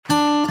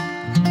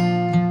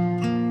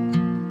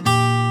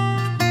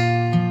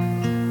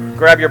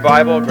grab your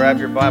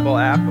Bible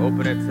app,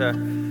 open it to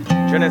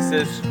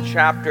Genesis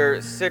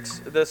chapter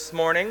 6 this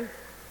morning.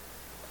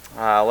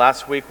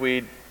 Last week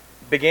we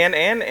began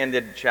and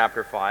ended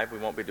chapter 5. We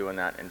won't be doing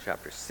that in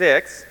chapter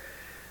 6.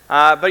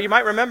 But you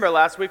might remember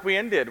last week we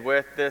ended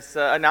with this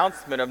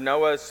announcement of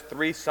Noah's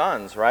 3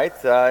 sons, right?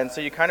 And so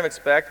you kind of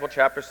expect, well,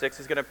 chapter 6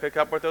 is going to pick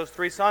up with those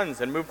 3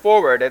 sons and move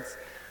forward. It's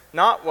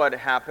not what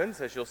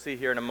happens, as you'll see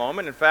here in a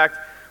moment. In fact,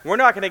 we're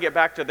not going to get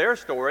back to their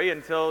story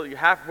until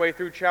halfway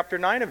through chapter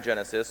 9 of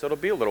Genesis, so it'll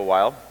be a little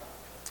while.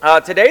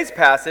 Today's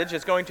passage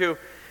is going to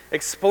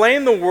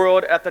explain the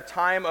world at the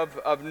time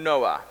of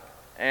Noah.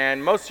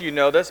 And most of you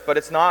know this, but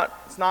it's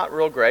not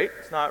real great.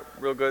 It's not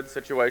real good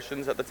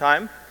situations at the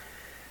time.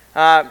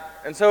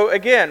 And so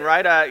again,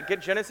 right,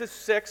 get Genesis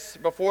 6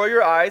 before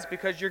your eyes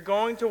because you're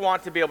going to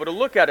want to be able to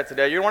look at it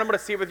today. You want to be able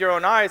to see it with your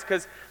own eyes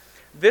because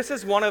this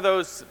is one of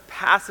those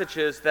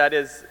passages that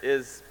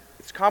it's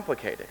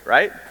complicated,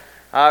 right?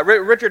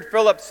 Richard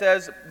Phillips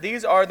says,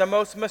 these are the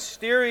most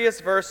mysterious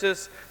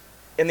verses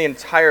in the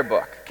entire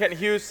book. Kent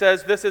Hughes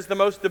says, this is the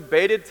most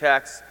debated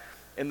text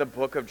in the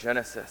book of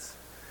Genesis.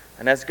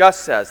 And as Gus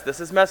says, this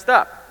is messed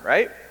up,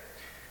 right?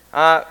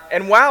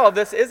 And while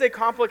this is a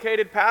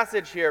complicated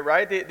passage here,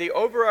 right, the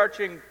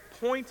overarching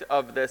point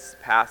of this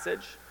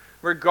passage,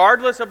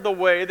 regardless of the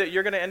way that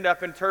you're going to end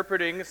up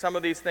interpreting some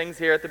of these things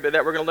here that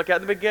we're going to look at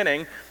in the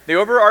beginning, the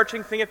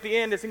overarching thing at the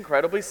end is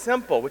incredibly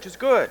simple, which is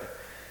good.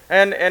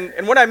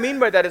 And what I mean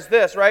by that is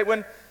this, right?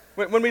 When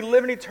we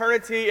live in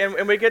eternity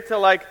and we get to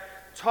like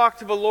talk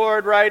to the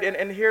Lord, right,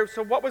 and hear,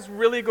 so what was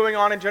really going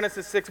on in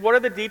Genesis 6? What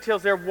are the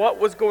details there? What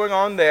was going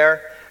on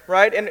there,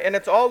 right? And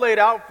it's all laid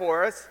out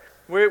for us.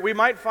 We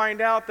might find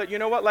out that, you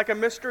know what, like a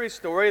mystery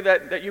story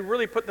that you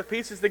really put the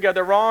pieces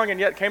together wrong and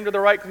yet came to the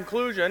right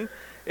conclusion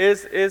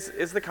is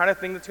the kind of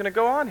thing that's going to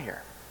go on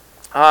here,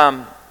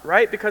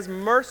 right? Because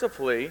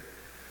mercifully,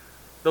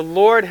 the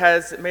Lord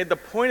has made the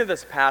point of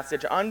this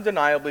passage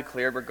undeniably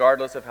clear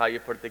regardless of how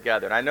you put it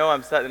together. And I know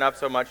I'm setting up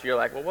so much, you're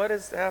like, well, what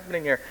is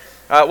happening here?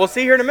 We'll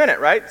see here in a minute,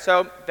 right?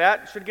 So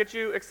that should get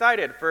you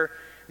excited for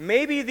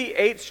maybe the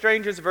 8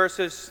 strangest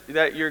verses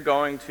that you're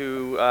going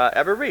to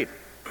ever read.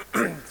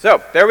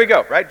 So there we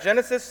go, right?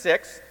 Genesis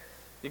 6.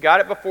 You got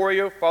it before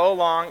you. Follow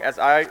along as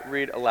I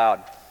read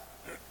aloud.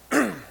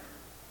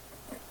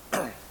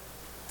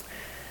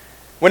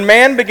 When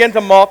man began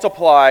to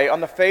multiply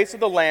on the face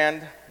of the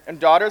land, and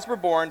daughters were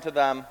born to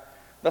them,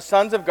 the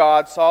sons of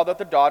God saw that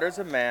the daughters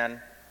of man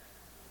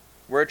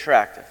were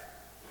attractive.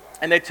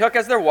 And they took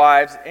as their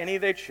wives any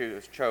they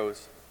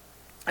chose.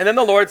 And then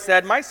the Lord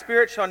said, my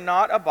spirit shall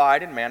not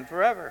abide in man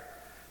forever,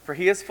 for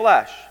he is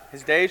flesh.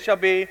 His days shall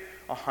be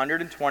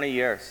 120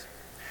 years.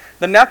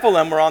 The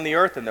Nephilim were on the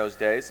earth in those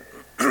days,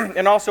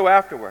 and also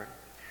afterward,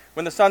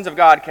 when the sons of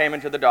God came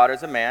into the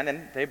daughters of man,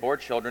 and they bore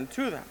children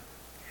to them.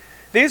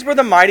 These were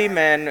the mighty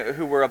men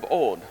who were of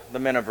old, the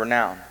men of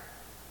renown.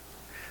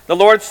 The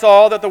Lord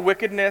saw that the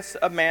wickedness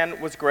of man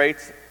was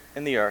great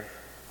in the earth,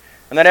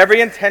 and that every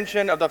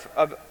intention of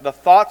the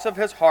thoughts of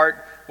his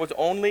heart was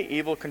only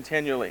evil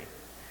continually.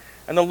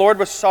 And the Lord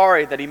was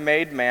sorry that he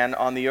made man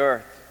on the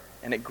earth,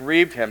 and it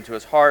grieved him to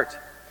his heart.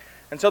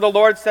 And so the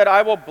Lord said,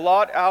 I will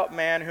blot out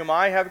man whom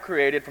I have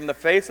created from the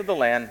face of the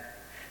land,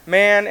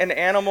 man and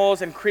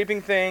animals and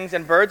creeping things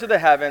and birds of the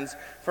heavens,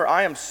 for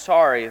I am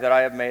sorry that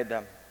I have made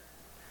them.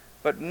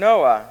 But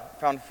Noah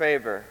found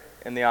favor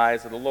in the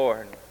eyes of the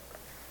Lord.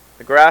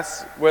 The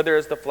grass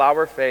withers, the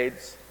flower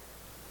fades.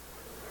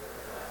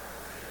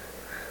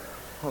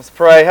 Let's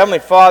pray. Heavenly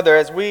Father,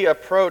 as we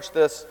approach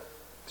this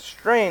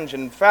strange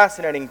and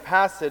fascinating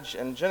passage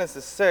in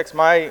Genesis 6,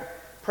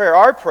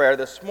 our prayer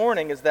this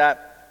morning is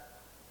that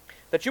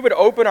you would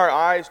open our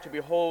eyes to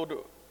behold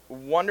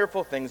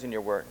wonderful things in your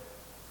word.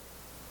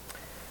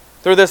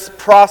 Through this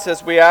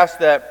process, we ask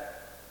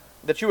that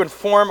you would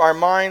form our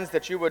minds,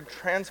 that you would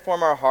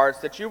transform our hearts,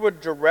 that you would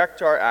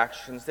direct our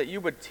actions, that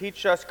you would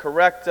teach us,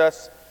 correct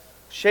us,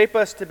 shape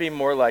us to be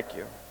more like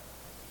you.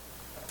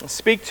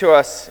 Speak to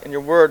us in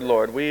your word,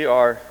 Lord. We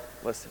are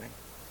listening.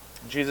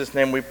 In Jesus'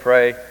 name we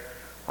pray.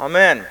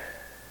 Amen.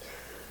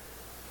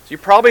 So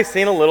you've probably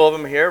seen a little of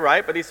them here,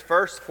 right? But these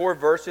first 4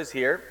 verses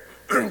here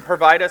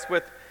provide us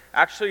with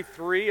actually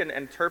 3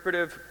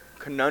 interpretive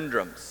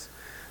conundrums.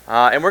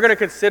 And we're going to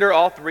consider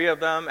all 3 of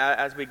them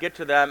as we get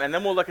to them, and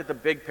then we'll look at the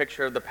big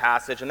picture of the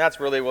passage, and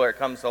that's really where it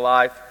comes to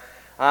life.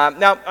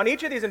 Now, on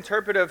each of these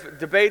interpretive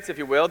debates, if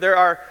you will, there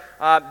are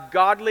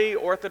godly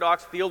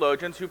Orthodox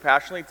theologians who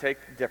passionately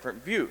take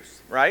different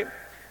views, right?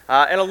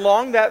 And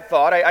along that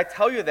thought, I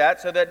tell you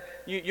that so that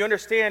you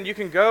understand you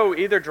can go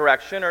either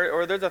direction,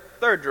 or there's a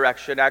third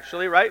direction,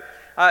 actually, right?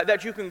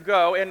 That you can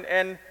go,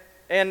 and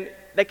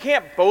they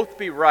can't both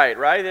be right?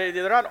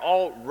 They're not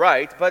all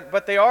right,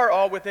 but they are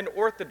all within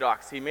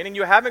orthodoxy, meaning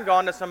you haven't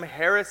gone to some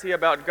heresy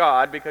about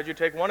God because you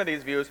take one of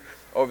these views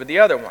over the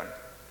other one.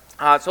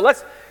 So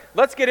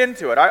let's get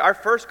into it. Our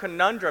first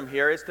conundrum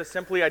here is to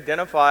simply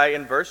identify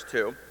in verse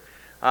 2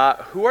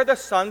 who are the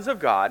sons of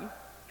God,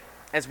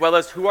 as well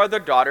as who are the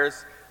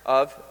daughters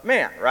of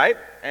man, right?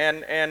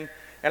 And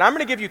And I'm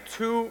going to give you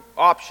two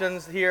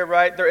options here,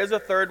 right? There is a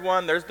third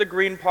one. There's the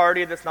Green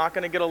Party that's not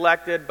going to get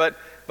elected, but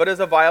is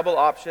a viable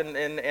option.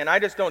 And I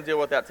just don't deal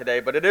with that today.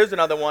 But it is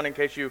another one in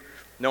case you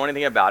know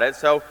anything about it.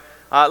 So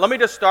let me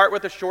just start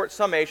with a short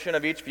summation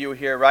of each view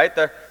here, right?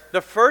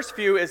 The first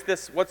view is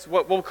this, what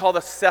we'll call the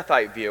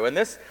Sethite view. And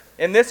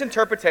in this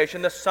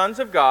interpretation, the sons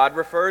of God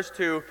refers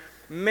to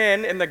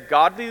men in the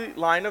godly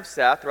line of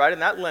Seth, right, in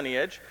that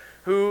lineage,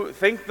 who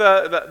think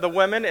the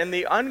women in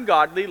the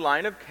ungodly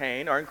line of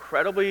Cain are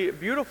incredibly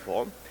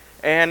beautiful,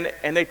 and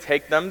they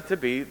take them to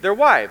be their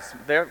wives.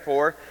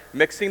 Therefore,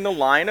 mixing the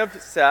line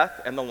of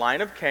Seth and the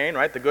line of Cain,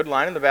 right, the good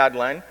line and the bad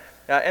line,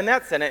 and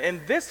that's in it.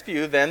 In this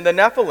view, then, the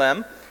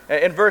Nephilim,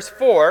 in verse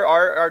 4,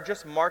 are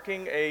just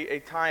marking a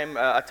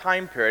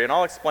time period, and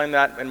I'll explain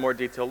that in more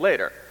detail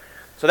later.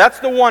 So that's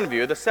the one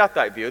view, the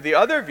Sethite view. The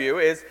other view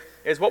is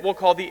what we'll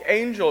call the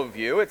angel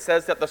view. It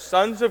says that the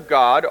sons of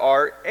God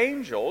are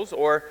angels,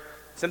 or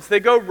since they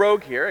go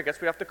rogue here, I guess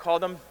we have to call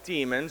them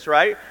demons,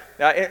 right?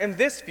 In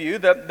this view,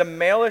 the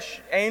male-ish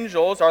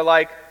angels are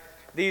like,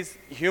 these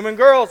human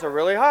girls are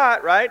really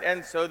hot, right?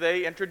 And so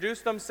they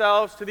introduce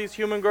themselves to these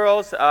human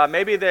girls.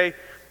 Maybe they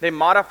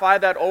modify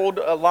that old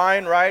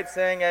line, right,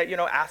 saying,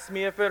 ask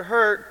me if it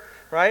hurt,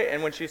 right?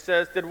 And when she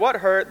says, did what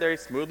hurt? They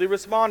smoothly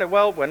responded,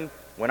 well,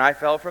 when I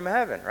fell from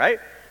heaven, right?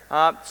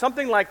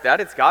 Something like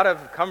that. It's got to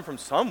have come from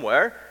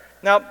somewhere.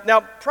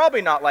 Now,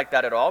 probably not like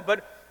that at all,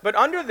 but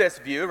under this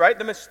view, right,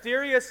 the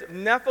mysterious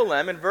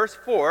Nephilim in verse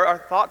 4 are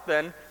thought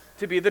then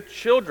to be the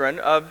children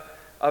of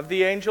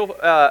the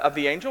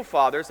angel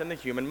fathers and the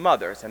human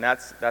mothers, and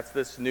that's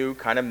this new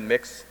kind of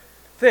mixed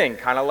thing,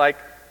 kind of like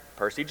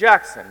Percy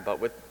Jackson, but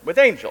with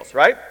angels,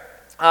 right?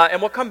 And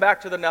we'll come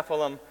back to the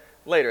Nephilim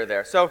later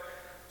there.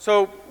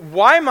 So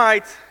why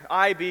might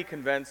I be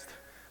convinced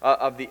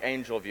of the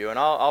angel view? And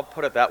I'll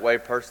put it that way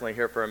personally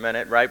here for a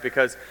minute, right?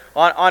 Because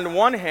on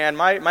one hand,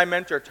 my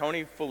mentor,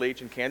 Tony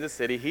Felich in Kansas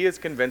City, he is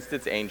convinced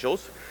it's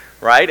angels,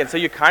 right? And so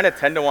you kind of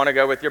tend to want to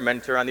go with your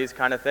mentor on these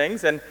kind of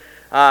things. And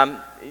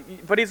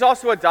but he's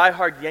also a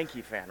diehard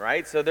Yankee fan,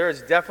 right? So there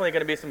is definitely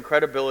going to be some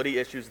credibility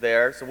issues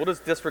there. So we'll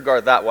just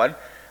disregard that one.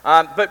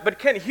 But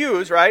Kent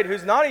Hughes, right,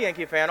 who's not a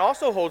Yankee fan,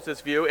 also holds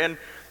this view. And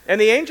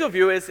the angel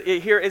view is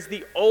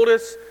the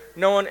oldest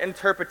known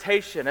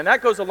interpretation, and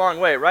that goes a long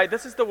way, right?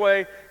 This is the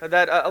way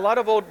that a lot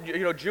of old,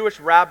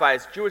 Jewish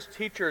rabbis, Jewish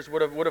teachers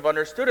would have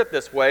understood it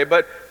this way.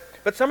 But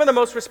some of the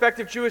most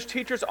respected Jewish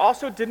teachers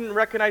also didn't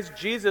recognize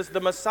Jesus,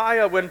 the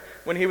Messiah,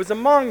 when he was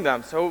among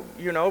them. So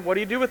what do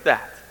you do with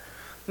that?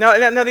 Now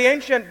the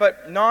ancient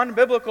but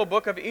non-biblical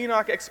book of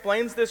Enoch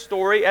explains this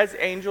story as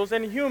angels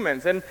and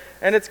humans, and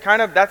it's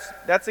kind of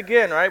that's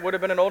again, right, would have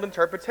been an old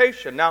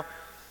interpretation. Now,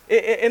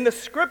 in the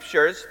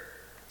scriptures,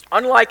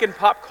 unlike in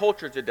pop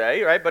culture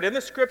today, right, but in the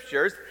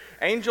scriptures,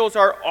 angels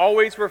are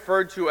always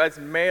referred to as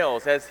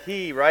males, as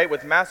he, right,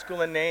 with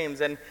masculine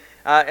names, and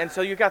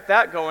so you got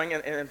that going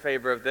in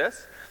favor of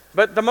this.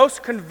 But the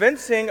most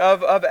convincing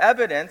of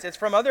evidence is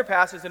from other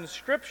passages in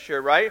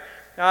Scripture, right?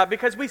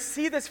 Because we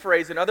see this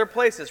phrase in other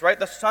places, right?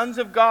 The sons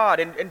of God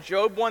in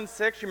Job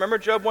 1:6. You remember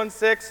Job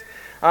 1:6?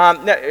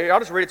 I'll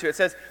just read it to you. It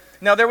says,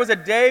 "Now there was a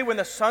day when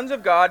the sons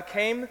of God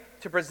came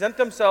to present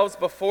themselves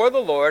before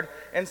the Lord,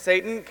 and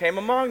Satan came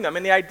among them."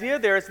 And the idea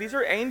there is these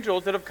are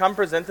angels that have come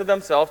presented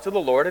themselves to the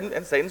Lord,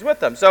 and Satan's with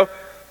them. So,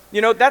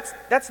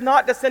 that's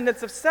not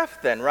descendants of Seth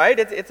then, right?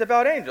 It's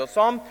about angels.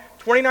 Psalm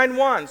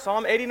 29:1,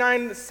 Psalm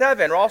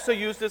 89:7 also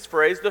use this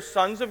phrase, the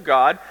sons of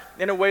God,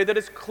 in a way that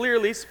is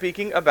clearly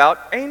speaking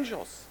about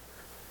angels.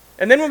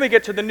 And then when we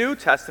get to the New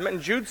Testament,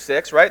 in Jude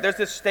 6, right, there's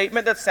this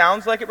statement that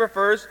sounds like it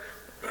refers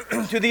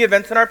to the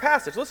events in our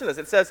passage. Listen to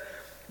this. It says,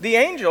 "The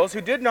angels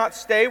who did not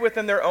stay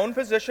within their own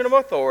position of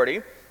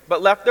authority,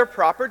 but left their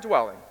proper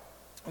dwelling,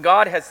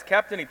 God has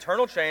kept in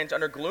eternal chains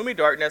under gloomy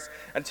darkness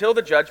until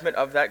the judgment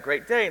of that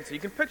great day." And so you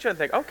can picture and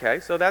think, okay,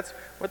 so that's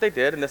what they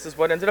did, and this is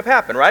what ended up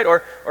happening, right?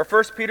 Or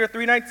 1 Peter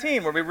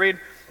 3:19, where we read,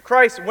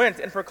 "Christ went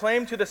and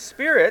proclaimed to the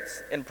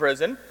spirits in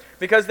prison,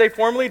 because they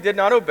formerly did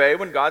not obey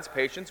when God's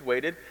patience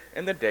waited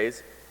in the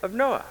days of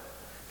Noah."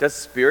 Does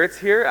spirits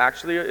here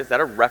actually, is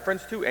that a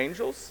reference to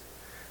angels?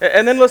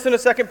 And then listen to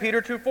 2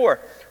 Peter 2:4.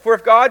 "For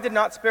if God did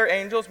not spare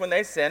angels when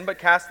they sinned, but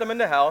cast them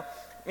into hell,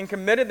 and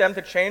committed them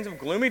to chains of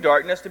gloomy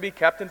darkness to be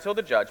kept until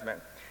the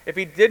judgment. If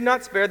he did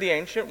not spare the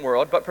ancient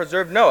world, but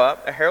preserved Noah,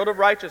 a herald of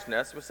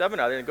righteousness, with 7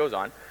 others," and it goes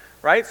on,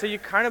 right? So you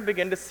kind of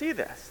begin to see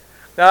this.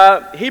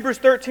 Hebrews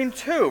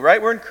 13:2,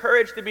 right? We're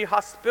encouraged to be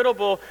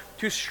hospitable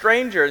to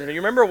strangers. And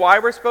you remember why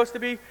we're supposed to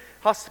be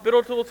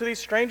hospitable to these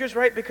strangers,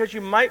 right? Because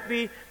you might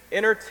be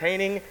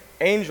entertaining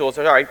angels,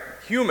 or sorry,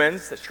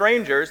 humans,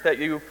 strangers, that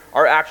you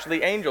are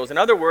actually angels. In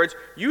other words,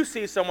 you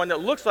see someone that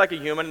looks like a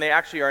human, and they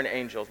actually are an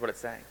angel, is what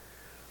it's saying.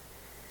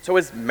 So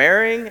is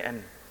marrying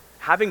and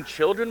having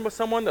children with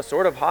someone the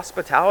sort of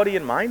hospitality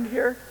in mind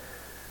here?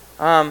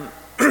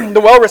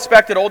 The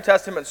well-respected Old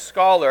Testament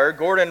scholar,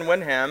 Gordon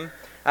Wenham,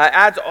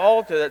 adds to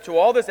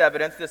all this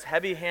evidence, this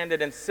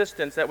heavy-handed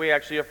insistence that we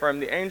actually affirm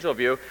the angel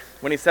view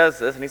when he says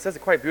this, and he says it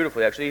quite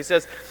beautifully, actually. He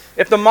says,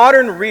 "If the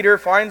modern reader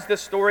finds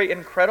this story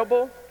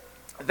incredible,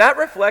 that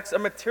reflects a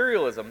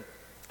materialism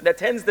that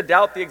tends to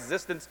doubt the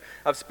existence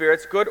of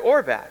spirits, good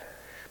or bad.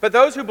 But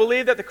those who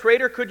believe that the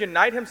Creator could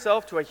unite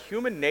himself to a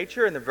human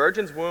nature in the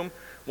virgin's womb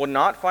will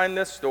not find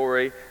this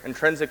story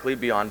intrinsically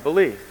beyond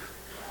belief.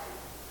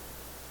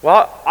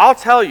 Well, I'll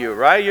tell you,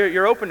 right?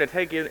 You're open to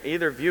take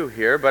either view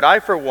here, but I,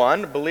 for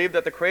one, believe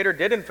that the Creator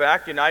did, in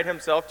fact, unite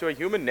himself to a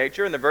human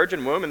nature in the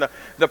virgin womb in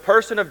the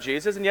person of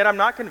Jesus, and yet I'm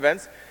not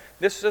convinced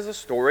this is a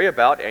story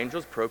about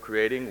angels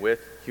procreating with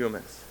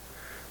humans.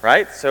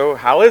 Right? So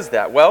how is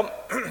that? Well,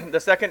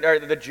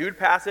 the Jude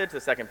passage, the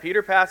 2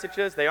 Peter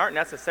passages, they aren't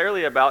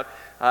necessarily about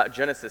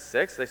Genesis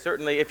 6. They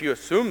certainly, if you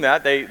assume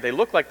that, they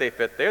look like they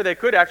fit there. They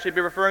could actually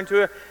be referring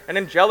to an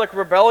angelic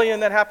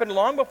rebellion that happened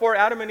long before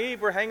Adam and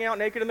Eve were hanging out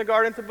naked in the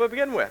garden to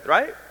begin with,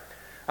 right?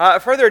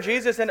 Further,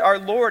 Jesus and our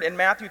Lord in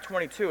Matthew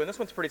 22, and this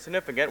one's pretty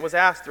significant, was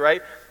asked,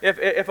 right,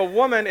 if a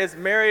woman is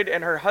married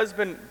and her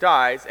husband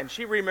dies and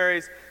she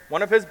remarries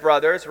one of his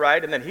brothers,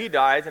 right, and then he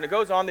dies, and it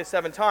goes on these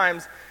 7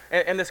 times,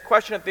 and this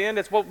question at the end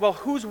is, well,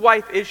 whose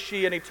wife is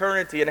she in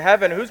eternity in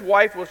heaven? Whose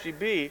wife will she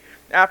be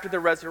after the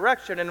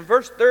resurrection? And in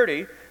verse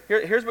 30,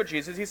 here's what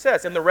he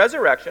says. In the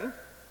resurrection,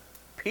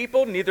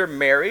 people neither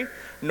marry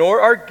nor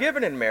are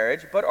given in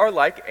marriage, but are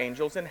like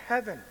angels in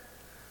heaven.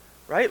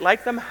 Right?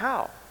 Like them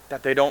how?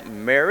 That they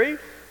don't marry and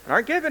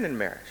aren't given in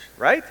marriage,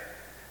 right?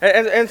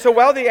 And so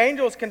while the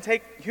angels can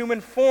take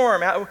human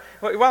form,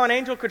 while an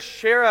angel could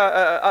share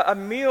a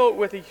meal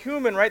with a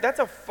human, right,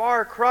 that's a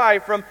far cry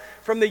from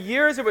the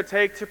years it would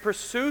take to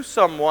pursue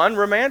someone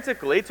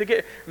romantically, to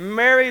get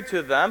married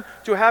to them,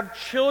 to have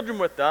children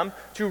with them,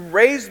 to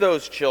raise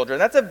those children.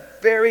 That's a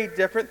very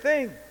different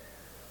thing.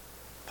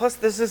 Plus,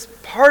 there's this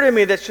part of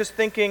me that's just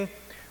thinking,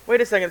 wait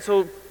a second,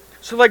 so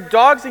like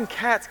dogs and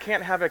cats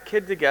can't have a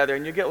kid together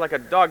and you get like a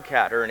dog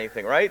cat or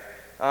anything, right?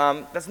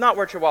 That's not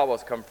where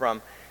chihuahuas come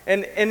from.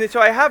 And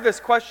so I have this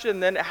question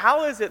then,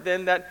 how is it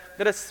then that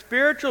a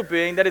spiritual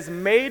being that is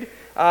made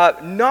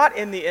not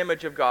in the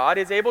image of God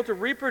is able to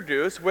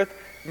reproduce with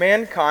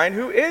mankind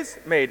who is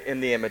made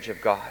in the image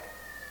of God?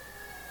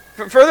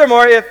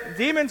 Furthermore, if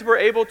demons were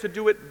able to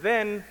do it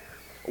then,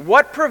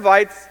 what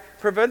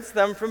prevents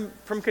them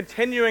from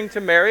continuing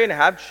to marry and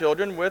have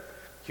children with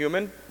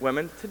human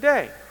women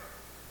today?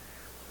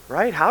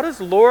 Right? How does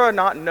Laura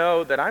not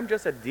know that I'm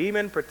just a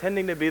demon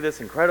pretending to be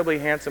this incredibly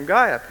handsome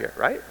guy up here,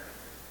 right?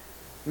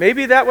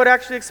 Maybe that would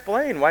actually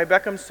explain why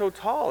Beckham's so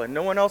tall and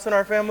no one else in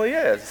our family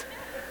is.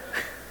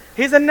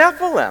 He's a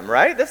Nephilim,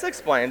 right? This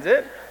explains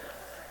it.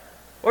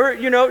 Or,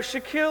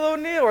 Shaquille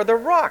O'Neal or The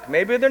Rock.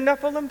 Maybe they're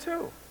Nephilim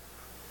too.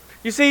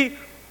 You see,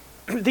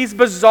 these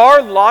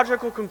bizarre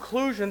logical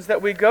conclusions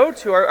that we go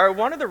to are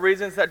one of the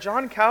reasons that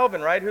John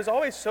Calvin, right, who's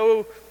always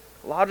so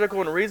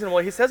logical and reasonable,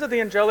 he says of the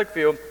angelic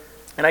view,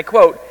 and I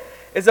quote,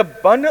 is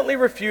abundantly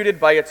refuted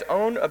by its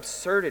own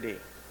absurdity,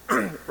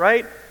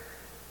 right?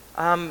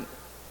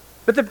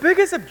 But the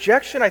biggest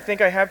objection I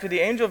think I have to the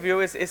angel view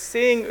is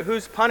seeing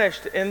who's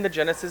punished in the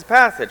Genesis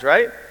passage,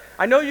 right?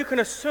 I know you can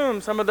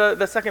assume some of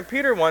the 2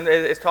 Peter one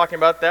is talking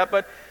about that,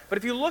 but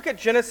if you look at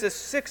Genesis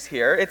 6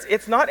 here,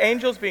 it's not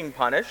angels being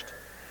punished.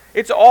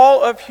 It's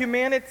all of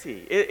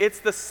humanity. It's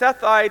the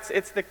Sethites,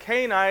 it's the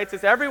Cainites,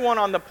 it's everyone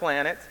on the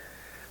planet.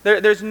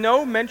 There's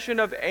no mention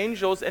of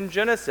angels in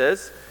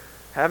Genesis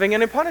having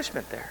any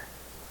punishment there.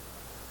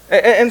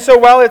 And so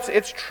while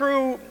it's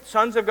true,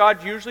 sons of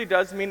God usually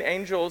does mean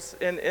angels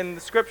in the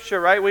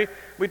Scripture, right?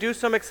 We do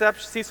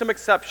see some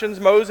exceptions.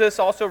 Moses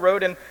also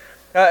wrote in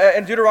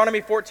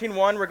Deuteronomy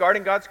 14:1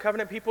 regarding God's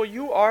covenant people,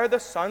 you are the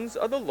sons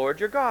of the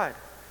Lord your God.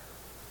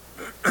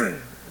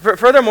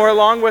 Furthermore,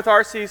 along with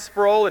R.C.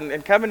 Sproul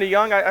and Kevin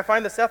DeYoung, I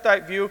find the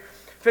Sethite view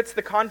fits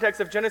the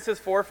context of Genesis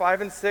 4,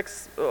 5, and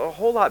 6 a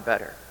whole lot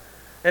better.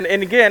 And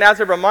again,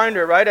 as a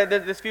reminder, right,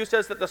 this view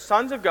says that the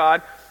sons of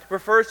God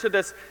refers to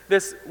this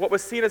what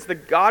was seen as the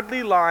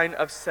godly line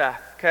of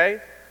Seth,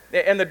 okay?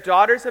 And the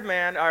daughters of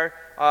man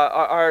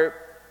are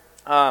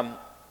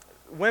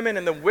women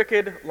in the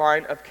wicked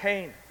line of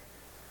Cain.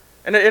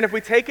 And if we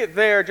take it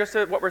there, just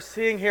at what we're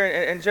seeing here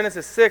in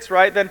Genesis 6,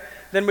 right, then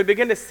we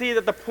begin to see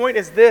that the point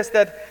is this,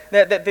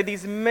 that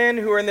these men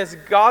who are in this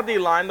godly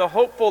line, the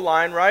hopeful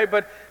line, right,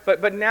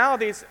 but now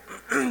these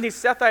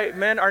Sethite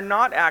men are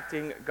not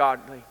acting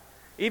godly.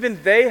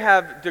 Even they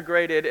have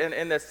degraded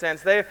in this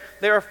sense. They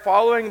are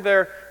following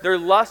their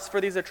lust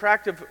for these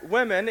attractive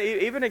women,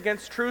 even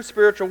against true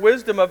spiritual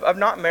wisdom of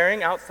not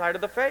marrying outside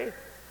of the faith.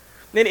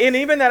 And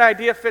even that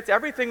idea fits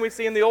everything we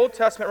see in the Old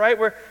Testament, right?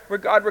 Where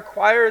God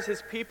requires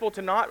his people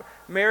to not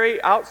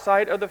marry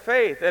outside of the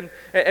faith. And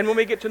when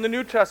we get to the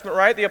New Testament,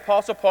 right, the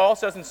Apostle Paul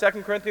says in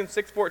 2 Corinthians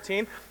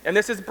 6:14, and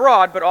this is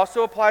broad, but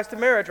also applies to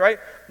marriage, right?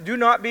 Do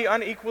not be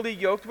unequally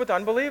yoked with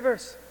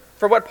unbelievers.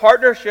 For what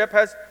partnership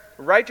has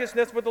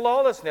righteousness with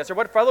lawlessness? Or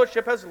what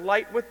fellowship has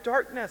light with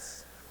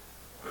darkness?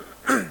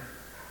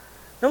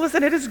 Now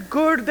listen, it is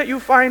good that you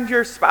find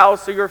your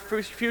spouse or your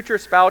future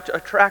spouse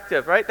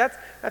attractive, right?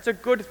 That's a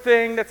good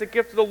thing. That's a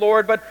gift of the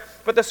Lord. But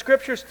the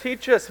Scriptures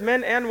teach us,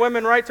 men and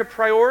women, right, to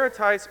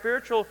prioritize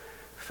spiritual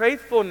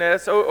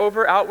faithfulness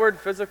over outward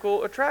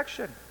physical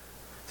attraction.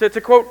 To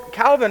quote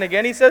Calvin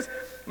again, he says,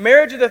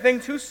 marriage is a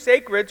thing too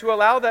sacred to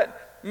allow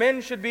that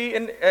men should be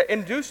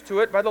induced to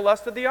it by the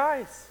lust of the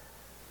eyes.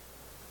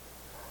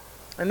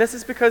 And this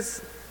is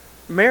because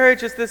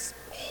marriage is this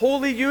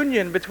holy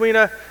union between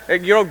a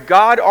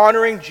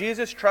God-honoring,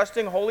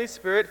 Jesus-trusting, Holy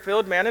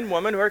Spirit-filled man and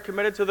woman who are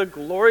committed to the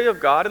glory of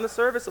God and the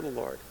service of the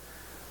Lord.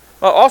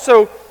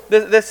 Also,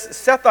 this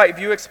Sethite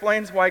view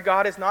explains why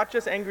God is not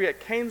just angry at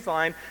Cain's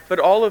line, but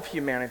all of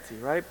humanity,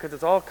 right? Because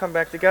it's all come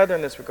back together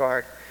in this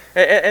regard.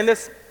 And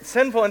this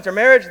sinful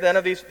intermarriage then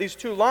of these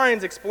two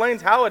lines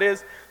explains how it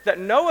is that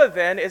Noah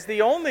then is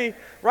the only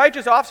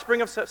righteous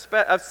offspring of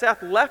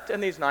Seth left in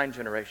these 9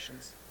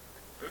 generations.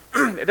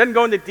 It doesn't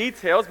go into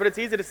details, but it's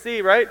easy to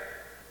see, right?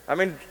 I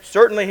mean,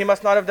 certainly he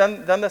must not have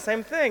done the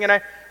same thing.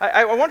 And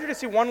I want you to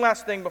see one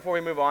last thing before we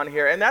move on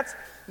here, and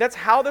that's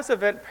how this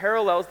event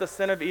parallels the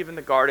sin of Eve in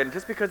the garden,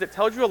 just because it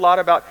tells you a lot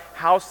about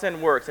how sin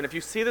works. And if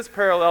you see this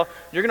parallel,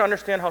 you're going to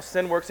understand how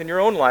sin works in your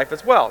own life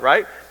as well,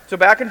 right? So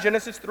back in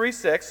Genesis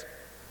 3:6,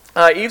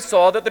 Eve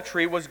saw that the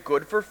tree was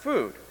good for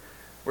food.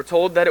 We're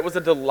told that it was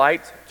a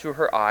delight to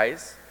her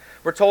eyes.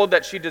 We're told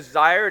that she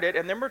desired it,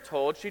 and then we're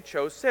told she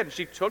chose sin.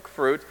 She took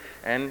fruit,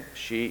 and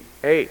she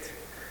ate.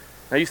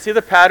 Now you see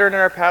the pattern in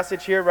our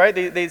passage here, right?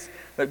 These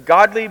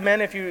godly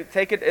men, if you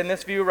take it in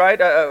this view, right,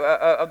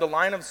 of the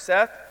line of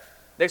Seth,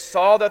 they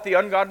saw that the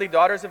ungodly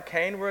daughters of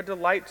Cain were a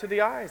delight to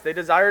the eyes. They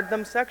desired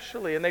them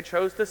sexually, and they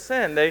chose to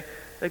sin. They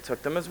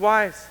took them as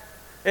wives.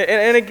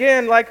 And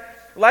again, like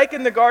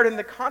in the garden,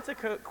 the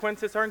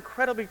consequences are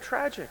incredibly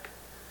tragic.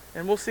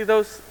 And we'll see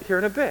those here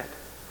in a bit.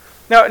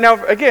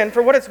 Now, again,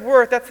 for what it's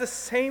worth, that's the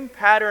same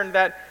pattern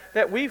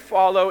that we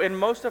follow in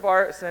most of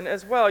our sin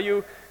as well.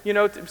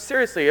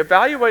 Seriously,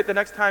 evaluate the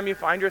next time you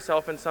find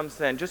yourself in some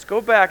sin. Just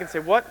go back and say,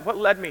 what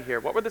led me here?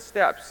 What were the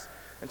steps?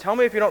 And tell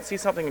me if you don't see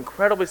something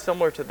incredibly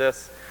similar to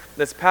this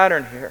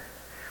pattern here.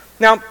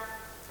 Now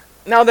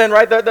then,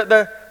 right,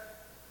 the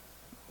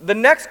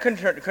next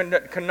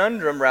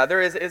conundrum,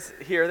 rather, is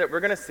here that we're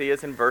going to see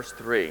is in verse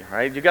 3,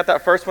 right? You got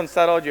that first one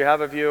settled, you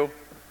have a view.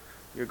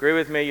 You agree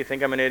with me, you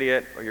think I'm an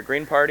idiot, or you're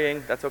green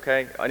partying, that's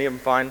okay, any of them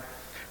fine.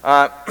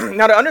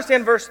 Now to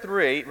understand verse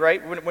 3,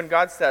 right, when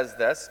God says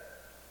this,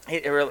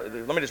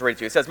 let me just read it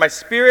to you. It says, "My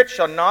spirit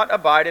shall not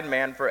abide in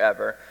man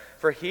forever,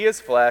 for he is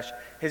flesh,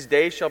 his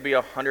days shall be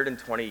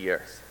 120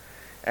 years.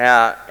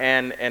 One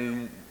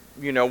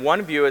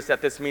view is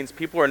that this means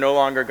people are no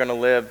longer going to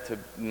live to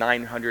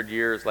 900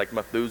 years like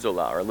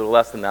Methuselah, or a little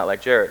less than that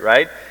like Jared,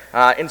 right?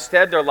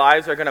 Instead, their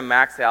lives are going to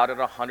max out at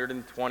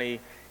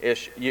 120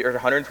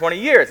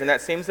 years, and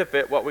that seems to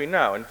fit what we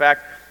know. In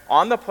fact,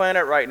 on the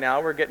planet right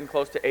now, we're getting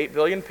close to 8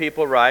 billion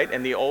people, right?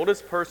 And the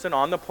oldest person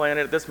on the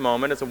planet at this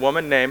moment is a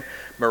woman named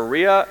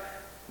Maria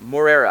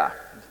Morera.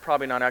 It's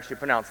probably not actually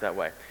pronounced that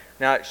way.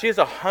 Now, she is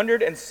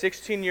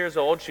 116 years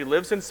old. She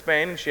lives in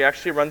Spain, and she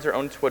actually runs her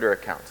own Twitter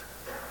account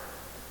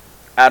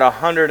at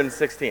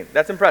 116.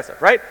 That's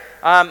impressive, right?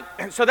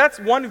 So that's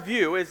one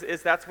view,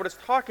 is that's what it's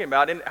talking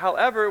about. And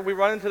however, we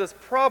run into this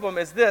problem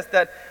is this,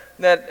 that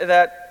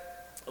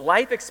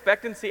life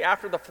expectancy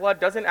after the flood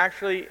doesn't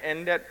actually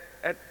end at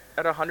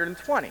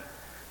 120.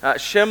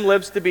 Shem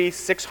lives to be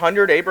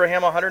 600,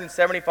 Abraham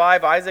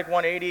 175, Isaac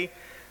 180,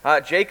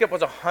 Jacob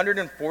was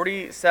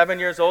 147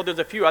 years old. There's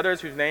a few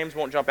others whose names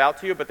won't jump out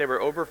to you, but they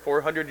were over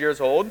 400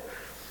 years old.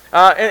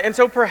 And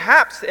so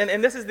perhaps,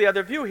 and this is the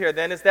other view here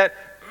then, is that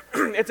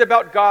it's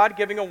about God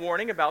giving a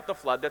warning about the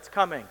flood that's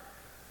coming.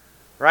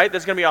 Right?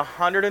 There's going to be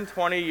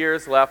 120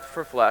 years left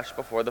for flesh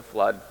before the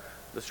flood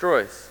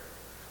destroys.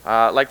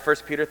 Like 1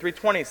 Peter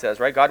 3:20 says,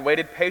 right? God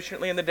waited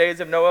patiently in the days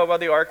of Noah while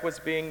the ark was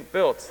being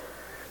built.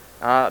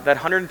 That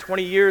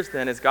 120 years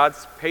then is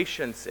God's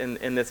patience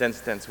in this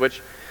instance,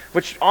 which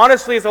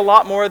honestly is a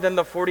lot more than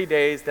the 40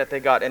 days that they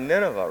got in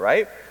Nineveh,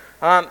 right?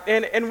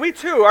 And we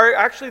too are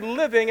actually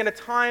living in a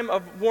time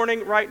of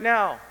warning right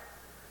now.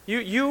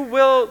 You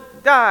will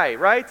die,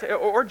 right?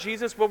 Or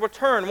Jesus will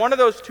return. One of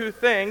those two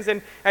things.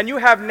 And you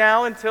have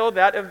now until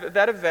that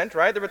event,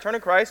 right? The return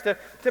of Christ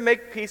to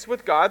make peace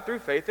with God through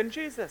faith in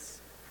Jesus.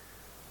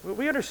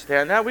 We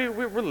understand that.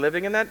 We're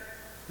living in that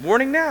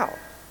warning now.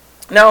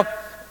 Now,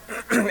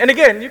 and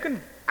again, you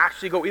can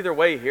actually go either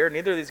way here.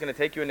 Neither of these is going to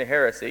take you into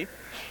heresy.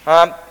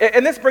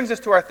 And this brings us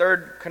to our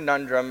third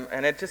conundrum,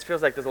 and it just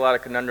feels like there's a lot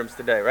of conundrums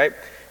today, right?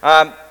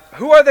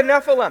 Who are the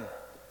Nephilim,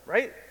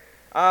 right?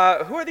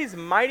 Who are these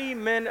mighty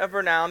men of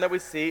renown that we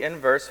see in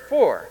verse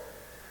 4?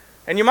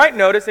 And you might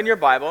notice in your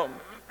Bible,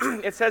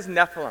 it says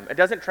Nephilim. It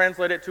doesn't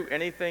translate it to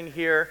anything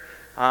here.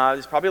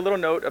 There's probably a little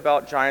note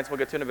about giants we'll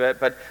get to in a bit,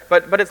 but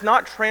it's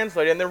not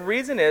translated. And the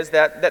reason is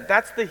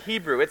that's the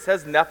Hebrew. It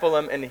says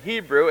Nephilim in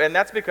Hebrew, and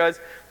that's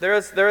because there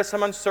is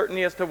some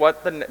uncertainty as to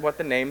what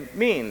the name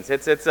means.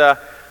 It's a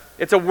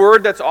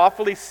word that's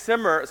awfully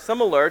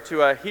similar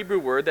to a Hebrew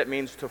word that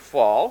means to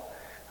fall.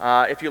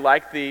 If you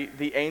like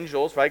the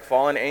angels, right,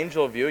 fallen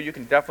angel view, you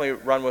can definitely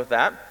run with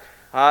that.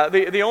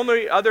 The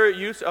only other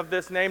use of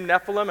this name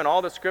Nephilim in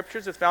all the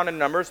scriptures is found in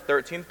Numbers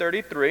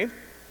 13:33.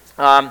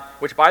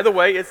 Which, by the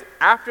way, is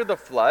after the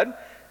flood.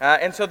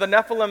 And so the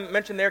Nephilim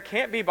mentioned there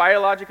can't be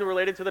biologically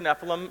related to the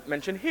Nephilim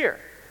mentioned here.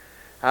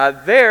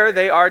 There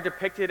they are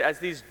depicted as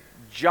these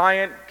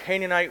giant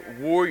Canaanite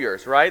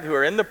warriors, right, who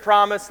are in the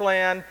promised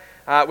land,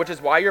 which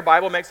is why your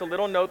Bible makes a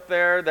little note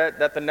there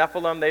that the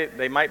Nephilim,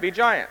 they might be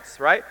giants,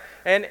 right?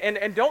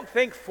 And don't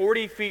think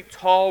 40 feet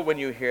tall when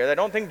you hear that.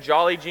 Don't think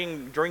Jolly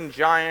Green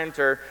Giant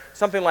or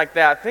something like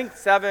that. Think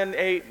 7,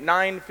 8,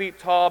 9 feet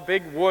tall,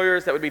 big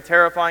warriors that would be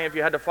terrifying if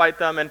you had to fight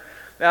them.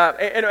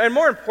 And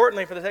more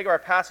importantly, for the sake of our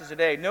passage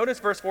today, notice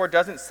verse 4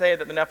 doesn't say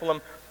that the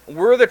Nephilim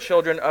were the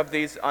children of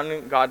these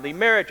ungodly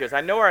marriages.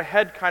 I know our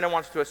head kind of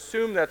wants to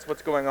assume that's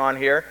what's going on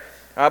here.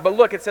 But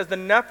look, it says the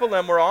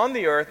Nephilim were on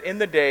the earth in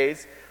the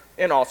days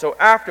and also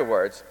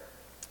afterwards.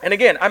 And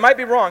again, I might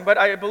be wrong, but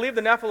I believe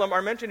the Nephilim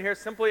are mentioned here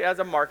simply as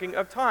a marking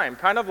of time.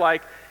 Kind of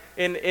like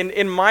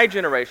in my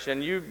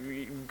generation,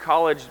 you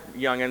college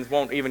youngins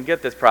won't even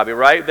get this probably,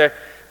 right?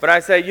 But I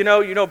say, you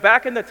know,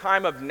 back in the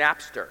time of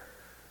Napster,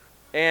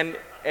 and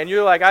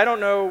you're like, I don't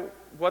know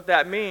what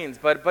that means,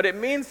 but it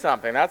means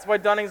something. That's why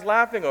Dunning's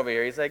laughing over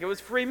here. He's like, it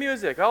was free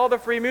music, all the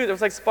free music. It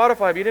was like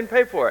Spotify, but you didn't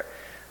pay for it.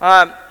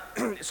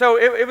 So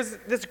it was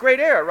this great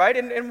era, right?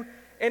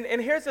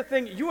 And here's the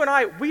thing, you and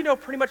I, we know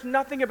pretty much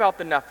nothing about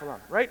the Nephilim,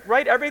 right?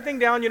 Write everything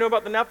down you know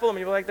about the Nephilim.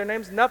 You're like, their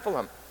name's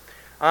Nephilim.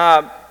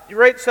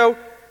 Right? So,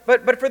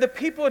 but for the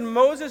people in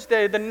Moses'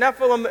 day, the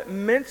Nephilim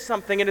meant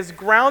something. It is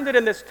grounded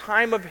in this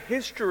time of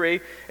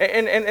history.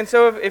 And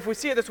so if we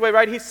see it this way,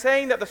 right, he's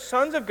saying that the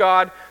sons of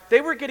God,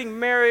 they were getting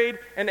married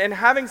and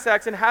having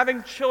sex and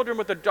having children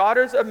with the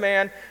daughters of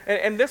man.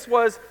 And this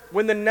was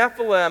when the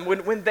Nephilim,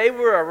 when they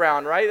were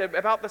around, right,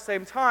 about the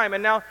same time.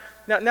 And now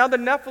the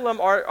Nephilim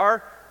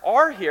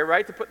are here,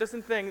 right, to put this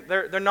in thing.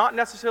 They're not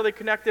necessarily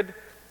connected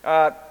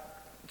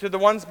to the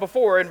ones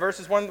before in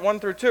verses 1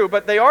 through 2,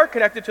 but they are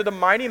connected to the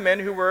mighty men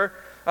who were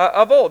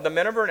of old, the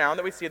men of renown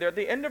that we see there at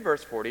the end of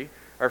verse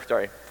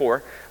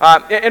 4.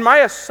 And my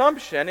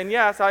assumption, and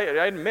yes, I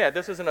admit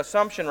this is an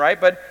assumption, right,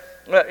 but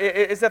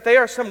is that they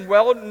are some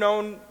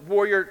well-known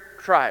warrior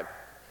tribe.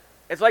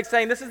 It's like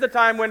saying this is the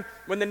time when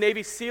the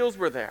Navy SEALs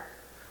were there,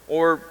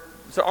 or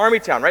so Army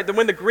Town, right,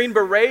 when the Green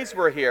Berets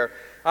were here,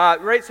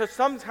 right, so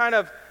some kind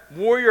of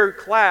warrior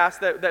class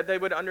that they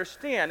would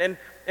understand.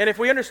 And if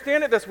we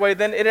understand it this way,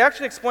 then it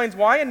actually explains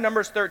why in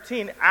Numbers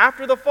 13,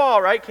 after the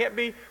fall, right, can't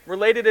be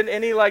related in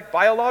any like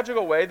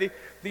biological way, the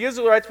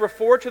Israelites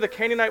refer to the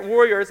Canaanite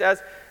warriors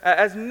as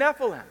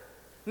Nephilim.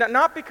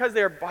 Not because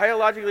they are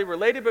biologically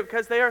related, but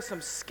because they are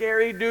some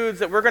scary dudes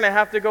that we're going to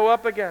have to go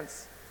up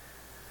against.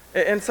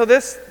 And so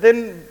this,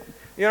 then,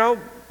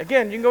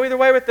 again, you can go either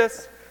way with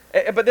this.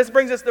 But this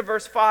brings us to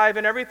verse 5,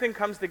 and everything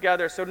comes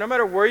together. So no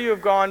matter where you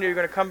have gone, you're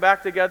going to come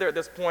back together at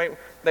this point.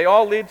 They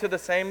all lead to the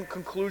same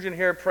conclusion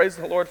here. Praise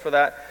the Lord for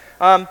that.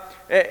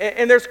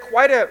 And there's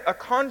quite a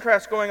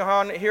contrast going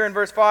on here in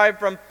verse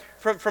 5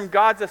 from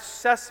God's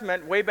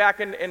assessment way back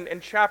in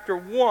chapter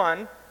 1.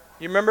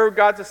 You remember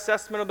God's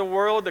assessment of the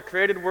world, the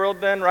created world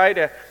then,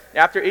 right?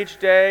 After each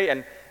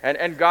day,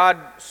 and God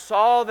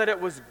saw that it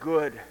was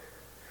good.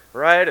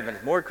 Right? And then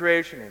more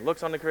creation. He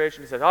looks on the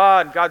creation. He says,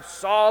 and God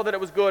saw that it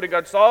was good. And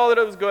God saw that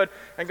it was good.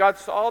 And God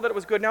saw that it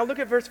was good. Now look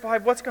at verse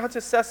 5. What's God's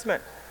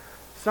assessment?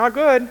 It's not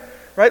good.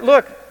 Right?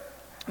 Look.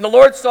 The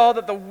Lord saw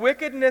that the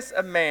wickedness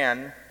of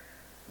man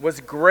was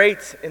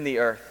great in the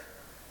earth,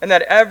 and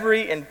that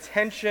every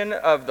intention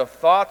of the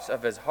thoughts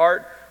of his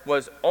heart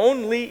was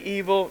only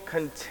evil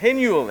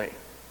continually.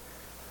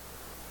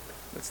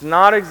 It's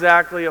not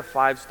exactly a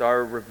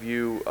 5-star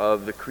review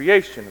of the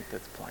creation at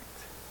this point.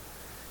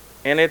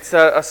 And it's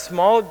a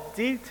small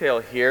detail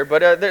here,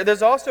 but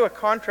there's also a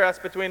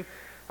contrast between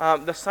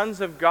the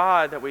sons of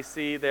God that we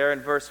see there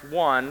in verse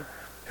 1,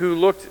 who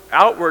looked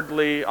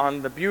outwardly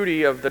on the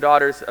beauty of the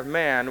daughters of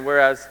man,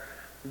 whereas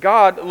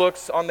God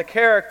looks on the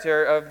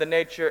character of the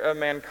nature of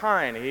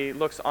mankind. He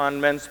looks on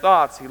men's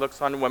thoughts. He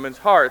looks on women's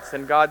hearts.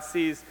 And God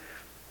sees,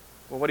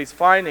 well, what he's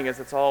finding is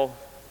it's all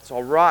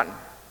rotten.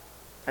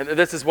 And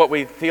this is what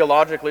we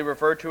theologically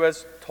refer to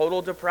as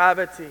total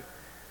depravity.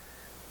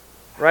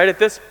 Right? At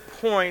this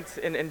point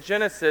in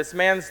Genesis,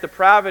 man's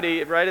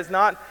depravity, right, is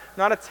not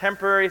a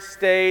temporary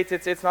state.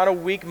 It's not a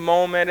weak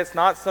moment. It's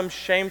not some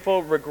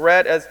shameful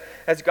regret.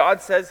 As God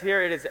says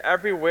here, it is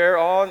everywhere,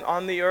 all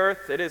on the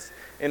earth. It is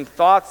in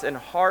thoughts and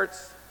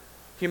hearts.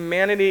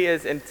 Humanity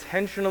is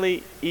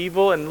intentionally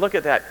evil, and look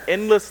at that,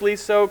 endlessly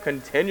so,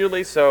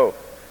 continually so.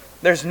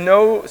 There's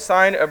no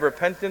sign of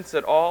repentance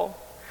at all.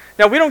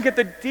 Now, we don't get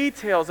the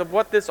details of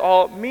what this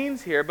all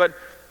means here, but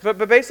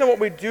based on what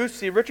we do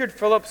see, Richard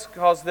Phillips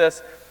calls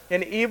this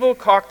an evil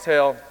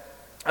cocktail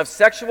of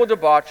sexual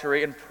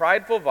debauchery and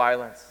prideful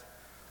violence.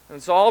 And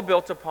it's all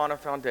built upon a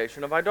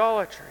foundation of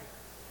idolatry.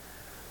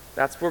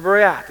 That's where we're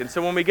at. And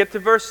so when we get to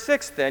verse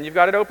 6 then, you've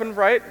got it open,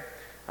 right?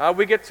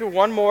 We get to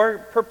one more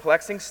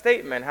perplexing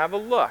statement. Have a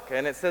look.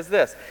 And it says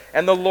this,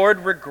 "And the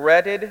Lord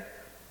regretted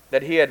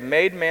that he had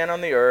made man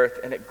on the earth,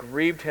 and it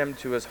grieved him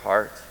to his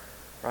heart."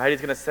 Right? He's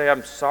going to say,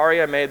 I'm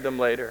sorry I made them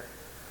later.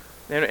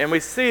 And we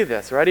see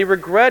this, right? He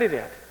regretted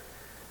it.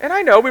 And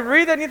I know, we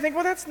read that and you think,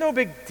 well, that's no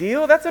big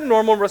deal. That's a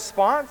normal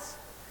response.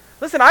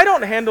 Listen, I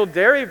don't handle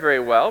dairy very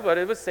well, but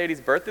it was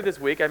Sadie's birthday this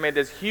week. I made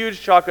this huge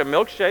chocolate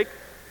milkshake.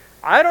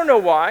 I don't know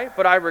why,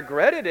 but I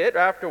regretted it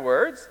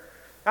afterwards.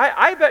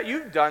 I bet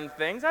you've done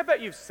things, I bet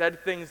you've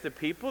said things to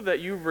people that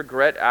you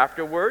regret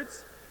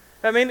afterwards.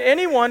 I mean,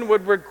 anyone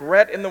would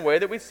regret in the way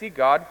that we see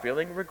God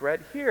feeling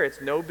regret here.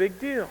 It's no big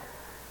deal.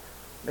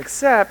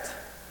 Except,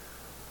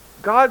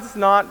 God's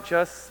not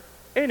just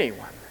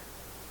anyone.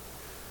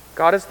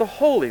 God is the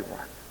Holy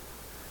One.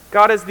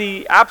 God is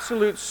the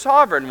absolute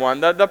sovereign one,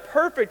 the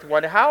perfect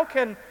one. How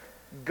can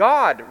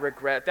God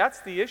regret? That's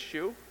the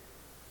issue.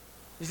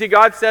 You see,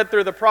 God said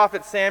through the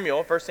prophet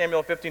Samuel, 1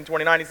 Samuel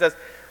 15:29, he says,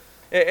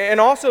 and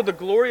also the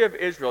glory of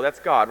Israel,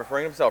 that's God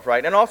referring to himself,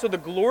 right? And also the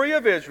glory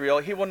of Israel,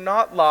 he will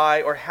not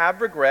lie or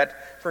have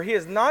regret, for he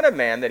is not a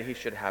man that he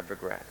should have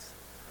regrets.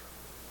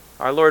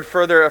 Our Lord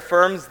further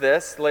affirms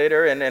this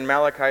later in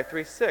Malachi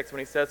 3:6 when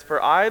he says,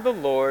 for I, the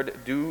Lord,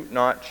 do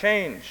not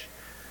change.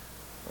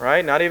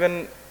 Right? Not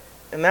even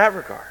in that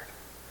regard.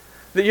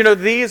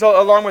 These,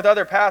 along with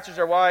other passages,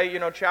 are why,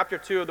 chapter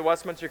 2 of the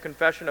Westminster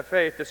Confession of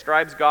Faith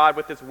describes God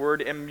with this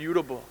word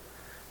immutable.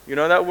 You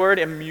know that word,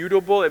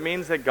 immutable? It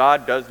means that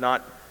God does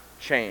not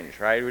change,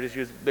 right? We just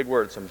use big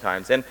words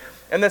sometimes. And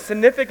the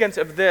significance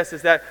of this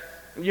is that,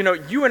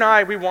 you and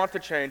I, we want to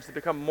change to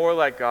become more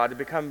like God, to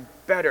become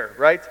better,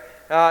 right?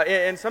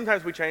 And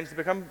sometimes we change to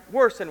become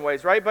worse in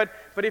ways, right? But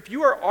if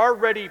you are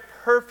already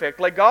perfect,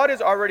 like God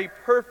is already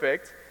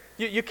perfect,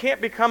 you can't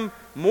become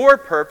more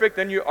perfect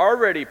than you're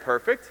already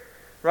perfect,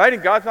 right?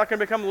 And God's not going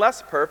to become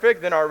less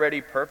perfect than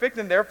already perfect,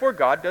 and therefore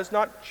God does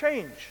not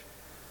change.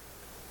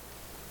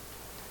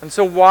 And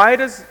so why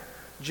does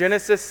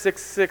Genesis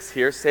 6:6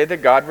 here say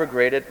that God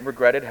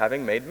regretted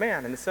having made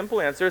man? And the simple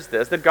answer is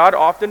this, that God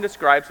often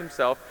describes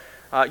himself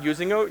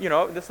using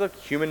this is a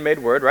human-made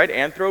word, right?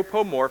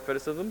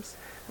 Anthropomorphisms.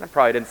 I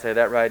probably didn't say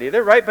that right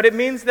either, right? But it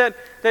means that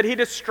he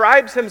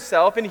describes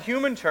himself in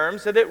human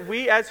terms so that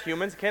we as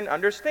humans can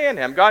understand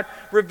him. God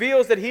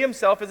reveals that he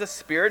himself is a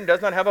spirit and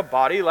does not have a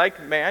body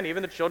like man.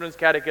 Even the Children's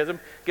Catechism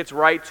gets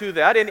right to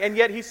that. And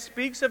yet he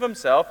speaks of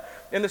himself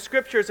in the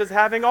Scriptures as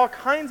having all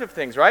kinds of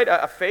things, right?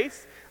 A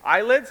face,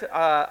 eyelids,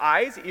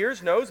 eyes,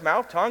 ears, nose,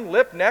 mouth, tongue,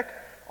 lip, neck,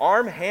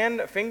 arm,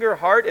 hand, finger,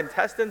 heart,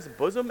 intestines,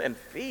 bosom, and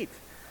feet.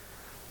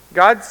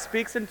 God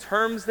speaks in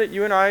terms that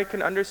you and I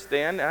can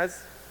understand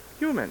as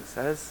humans,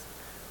 as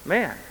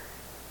man.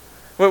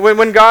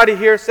 When God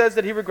here says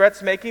that he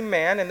regrets making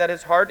man and that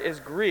his heart is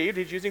grieved,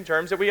 he's using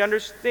terms that we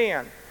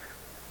understand.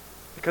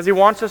 Because he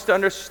wants us to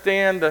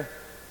understand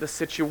the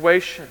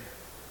situation.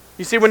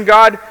 You see, when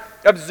God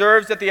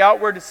observes that the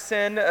outward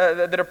sin,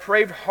 the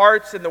depraved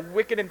hearts and the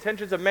wicked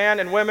intentions of man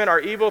and women are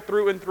evil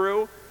through and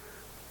through,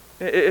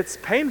 it's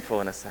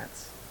painful in a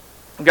sense.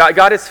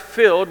 God is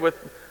filled with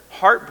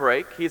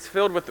heartbreak. He's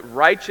filled with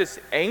righteous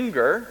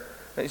anger.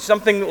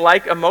 Something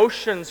like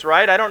emotions,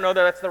 right? I don't know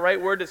that that's the right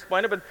word to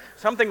explain it, but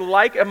something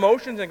like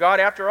emotions in God.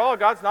 After all,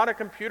 God's not a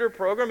computer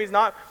program. He's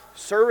not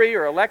Siri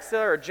or Alexa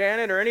or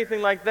Janet or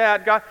anything like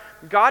that.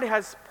 God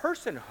has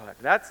personhood.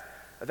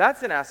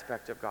 That's an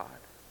aspect of God.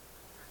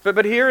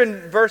 But here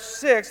in verse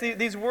 6,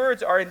 these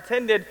words are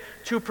intended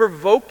to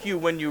provoke you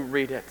when you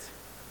read it,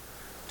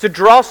 to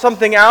draw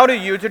something out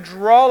of you, to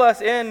draw us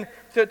in,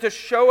 to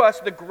show us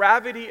the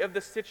gravity of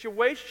the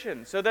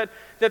situation, so that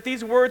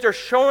these words are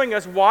showing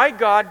us why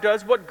God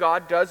does what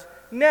God does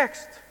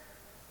next.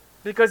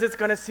 Because it's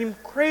going to seem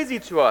crazy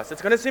to us.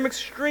 It's going to seem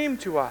extreme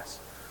to us.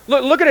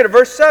 Look at it,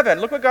 verse 7.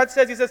 Look what God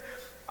says. He says,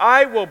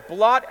 I will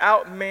blot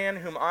out man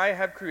whom I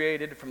have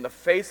created from the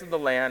face of the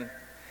land,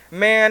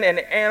 man and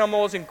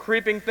animals and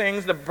creeping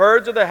things, the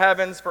birds of the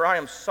heavens, for I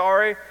am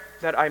sorry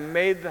that I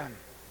made them.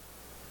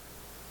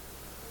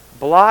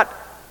 Blot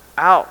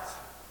out.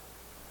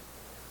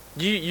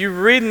 You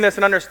reading this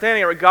and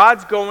understanding it,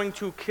 God's going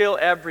to kill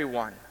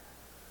everyone.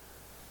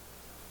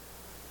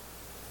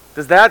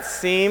 Does that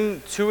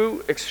seem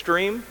too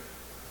extreme?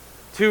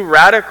 Too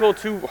radical?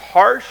 Too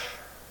harsh?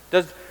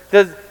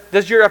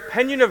 Does your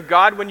opinion of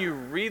God, when you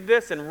read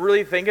this and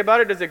really think about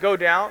it, does it go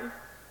down?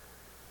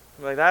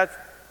 Like, that's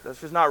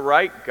just not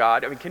right,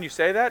 God. I mean, can you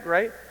say that,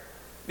 right?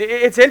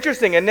 It's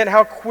interesting, isn't it,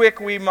 how quick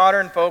we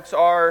modern folks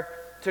are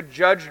to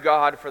judge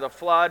God for the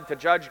flood, to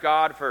judge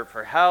God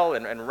for hell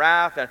and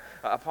wrath and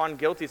upon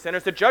guilty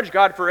sinners, to judge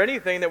God for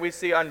anything that we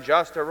see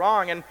unjust or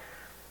wrong. And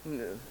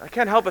I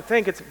can't help but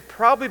think it's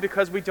probably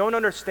because we don't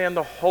understand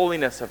the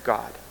holiness of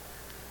God.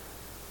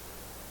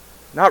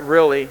 Not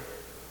really.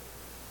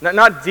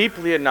 Not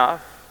deeply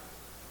enough.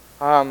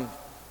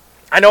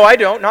 I know I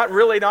don't. Not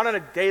really. Not on a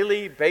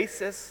daily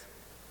basis.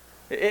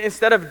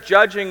 Instead of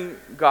judging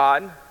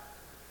God,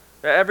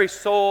 every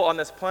soul on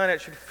this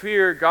planet should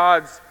fear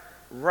God's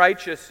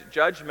righteous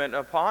judgment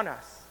upon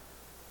us.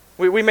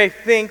 We may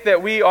think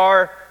that we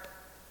are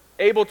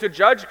able to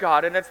judge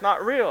God, and it's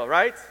not real,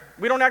 right?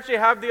 We don't actually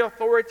have the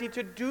authority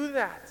to do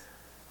that.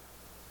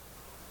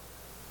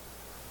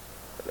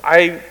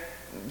 I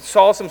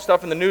saw some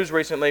stuff in the news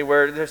recently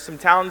where there's some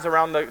towns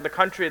around the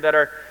country that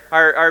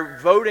are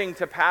voting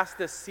to pass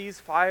this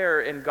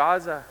ceasefire in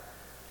Gaza.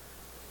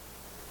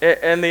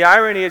 And the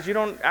irony is you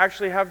don't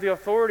actually have the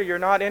authority. You're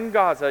not in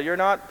Gaza. You're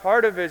not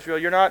part of Israel.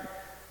 You're not...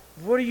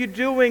 What are you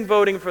doing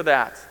voting for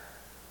that?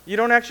 You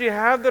don't actually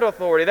have that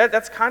authority.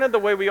 That's kind of the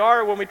way we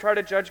are when we try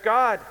to judge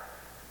God.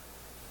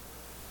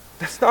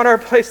 That's not our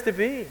place to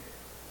be.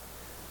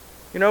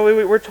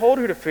 We're told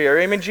who to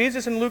fear. I mean,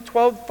 Jesus in Luke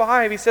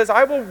 12:5, he says,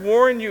 I will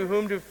warn you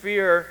whom to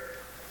fear.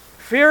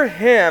 Fear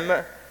him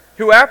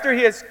who after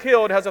he has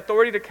killed has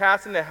authority to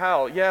cast into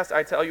hell. Yes,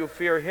 I tell you,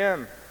 fear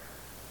him.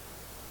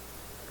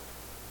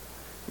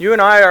 You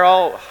and I are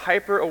all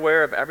hyper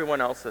aware of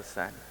everyone else's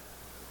sin.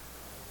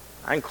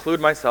 I include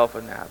myself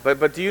in that.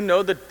 But do you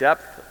know the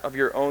depth of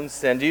your own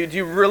sin? Do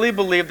you really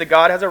believe that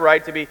God has a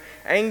right to be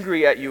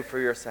angry at you for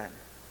your sin?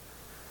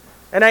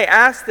 And I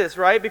ask this,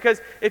 right?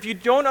 Because if you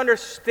don't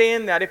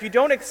understand that, if you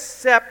don't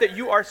accept that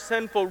you are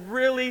sinful,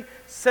 really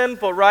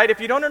sinful, right? If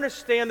you don't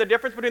understand the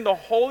difference between the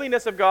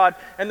holiness of God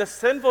and the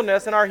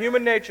sinfulness in our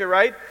human nature,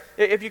 right?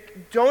 If you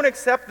don't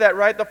accept that,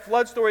 right, the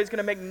flood story is going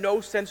to make no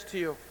sense to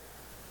you.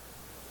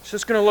 It's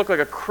just going to look like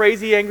a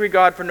crazy, angry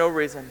God for no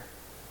reason.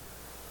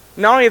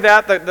 Not only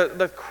that,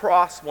 the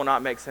cross will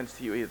not make sense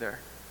to you either.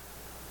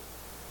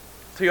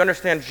 So you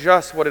understand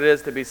just what it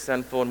is to be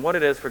sinful and what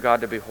it is for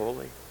God to be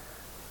holy.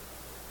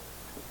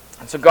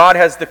 And so God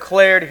has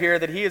declared here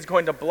that he is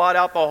going to blot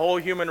out the whole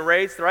human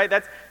race, right?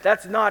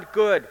 That's not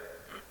good.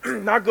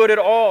 Not good at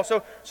all.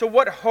 So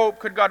what hope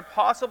could God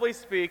possibly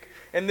speak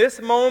in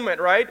this moment,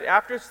 right?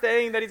 After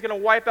saying that he's going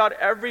to wipe out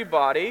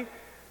everybody,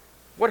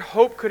 what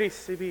hope could he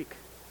speak?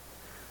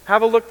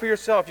 Have a look for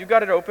yourself. You've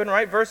got it open,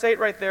 right? Verse 8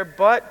 right there.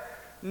 But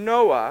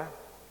Noah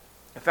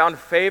found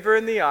favor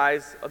in the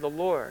eyes of the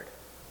Lord.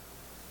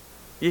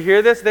 You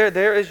hear this?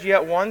 There is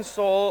yet one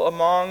soul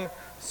among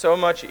so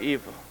much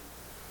evil.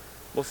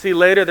 We'll see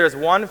later there's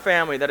one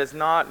family that is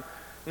not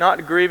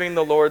grieving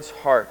the Lord's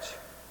heart.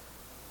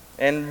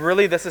 And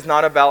really this is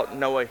not about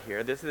Noah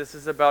here. This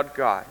is about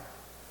God.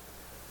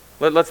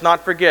 Let's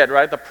not forget,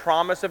 right? The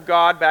promise of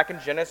God back in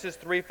Genesis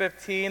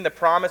 3:15, the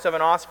promise of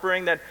an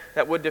offspring that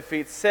would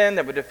defeat sin,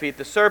 that would defeat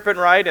the serpent,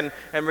 right?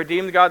 And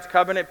redeem God's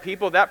covenant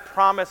people. That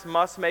promise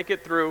must make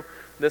it through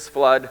this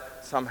flood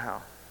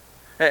somehow.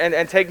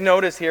 And take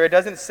notice here, it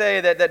doesn't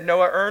say that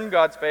Noah earned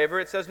God's favor.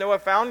 It says Noah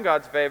found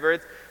God's favor.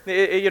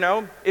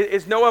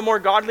 Is Noah more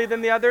godly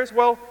than the others?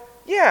 Well,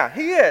 yeah,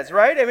 he is,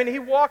 right? I mean, he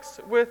walks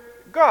with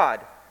God.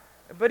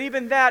 But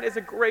even that is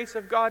a grace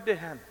of God to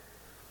him.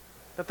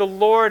 That the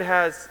Lord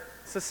has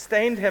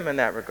sustained him in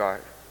that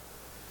regard.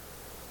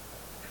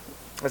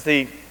 As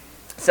the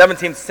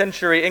 17th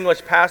century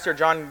English pastor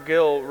John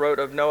Gill wrote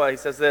of Noah, he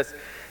says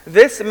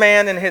this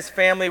man and his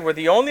family were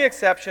the only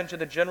exception to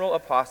the general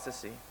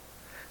apostasy.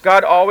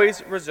 God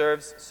always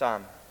reserves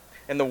some.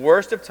 In the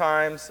worst of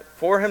times,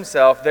 for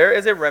himself, there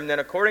is a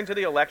remnant according to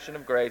the election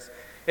of grace.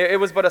 It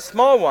was but a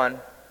small one,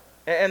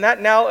 and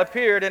that now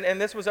appeared, and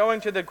this was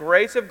owing to the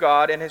grace of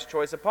God and his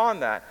choice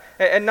upon that,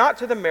 and not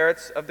to the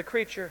merits of the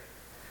creature.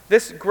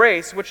 This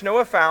grace, which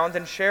Noah found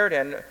and shared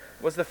in,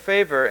 was the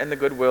favor and the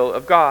goodwill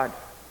of God.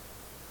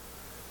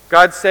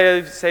 God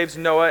saves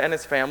Noah and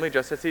his family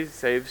just as he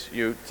saves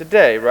you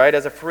today, right?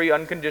 As a free,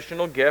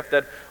 unconditional gift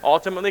that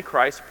ultimately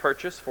Christ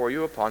purchased for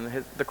you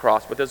upon the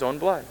cross with his own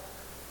blood.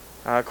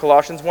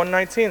 Colossians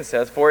 1:19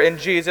 says, For in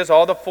Jesus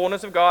all the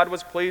fullness of God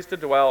was pleased to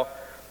dwell,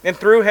 and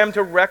through him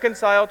to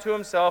reconcile to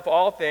himself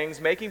all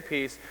things, making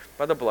peace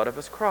by the blood of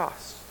his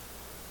cross.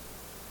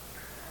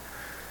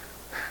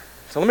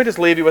 So let me just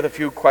leave you with a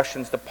few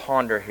questions to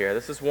ponder here.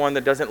 This is one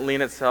that doesn't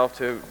lean itself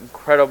to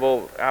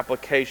incredible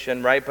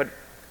application, right? But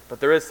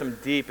there is some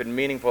deep and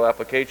meaningful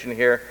application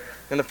here.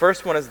 And the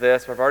first one is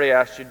this. I've already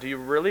asked you, do you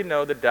really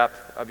know the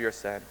depth of your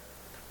sin?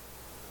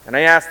 And I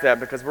ask that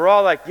because we're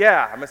all like,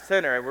 yeah, I'm a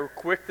sinner. We're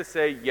quick to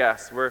say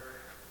yes.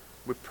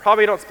 We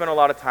probably don't spend a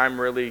lot of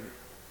time really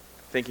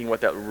thinking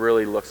what that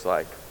really looks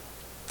like.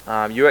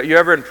 You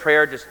ever in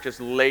prayer just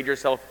laid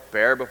yourself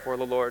bare before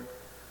the Lord?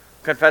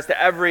 Confess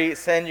to every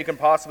sin you can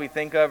possibly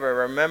think of or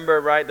remember,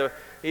 right?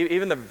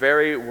 Even the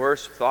very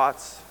worst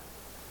thoughts.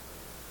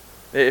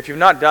 If you've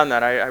not done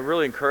that, I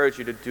really encourage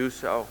you to do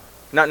so.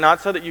 Not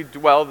so that you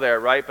dwell there,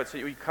 right? But so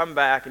you come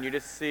back and you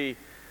just see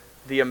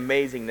the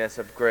amazingness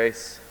of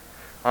grace.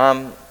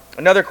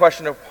 Another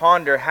question to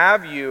ponder,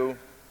 have you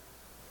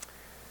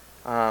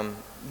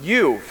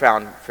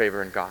found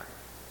favor in God?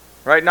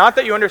 Right? Not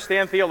that you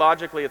understand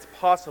theologically it's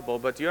possible,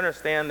 but do you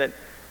understand that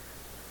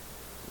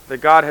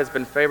God has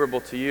been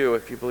favorable to you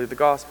if you believe the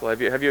gospel?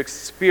 Have you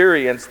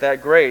experienced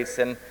that grace?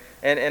 And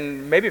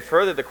maybe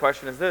further the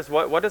question is this,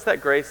 what does that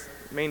grace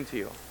mean to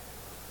you?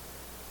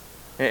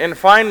 And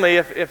finally,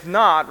 if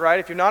not, right,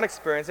 if you've not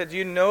experienced it, do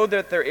you know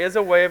that there is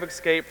a way of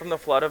escape from the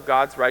flood of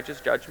God's righteous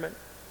judgment?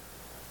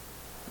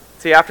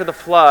 See, after the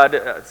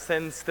flood,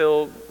 sin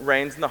still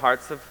reigns in the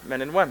hearts of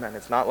men and women.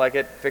 It's not like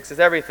it fixes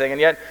everything.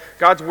 And yet,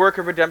 God's work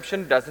of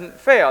redemption doesn't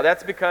fail.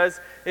 That's because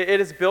it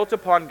is built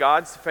upon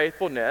God's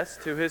faithfulness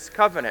to his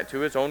covenant, to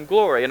his own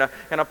glory, and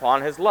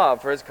upon his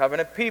love for his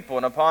covenant people,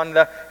 and upon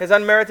his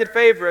unmerited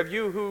favor of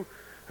you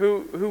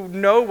who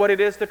know what it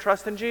is to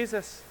trust in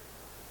Jesus.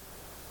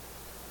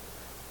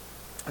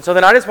 And so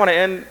then I just want to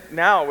end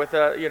now with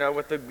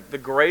the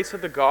grace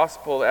of the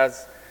gospel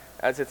as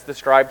it's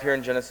described here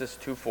in Genesis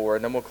 2:4,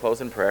 and then we'll close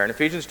in prayer. In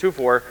Ephesians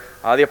 2:4,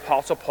 the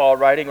Apostle Paul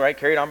writing, right,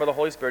 carried on by the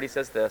Holy Spirit, he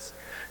says this,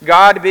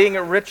 God being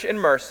rich in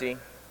mercy,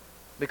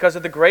 because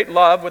of the great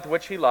love with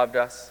which he loved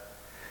us,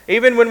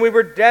 even when we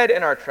were dead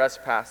in our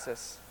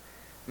trespasses,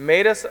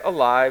 made us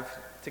alive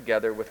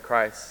together with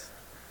Christ.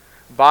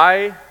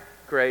 By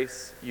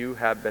grace you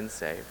have been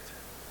saved.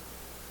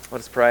 Let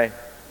us pray.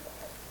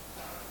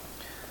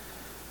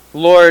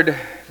 Lord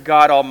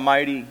God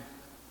Almighty,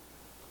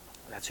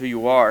 that's who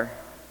you are.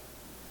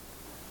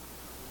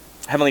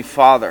 Heavenly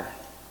Father,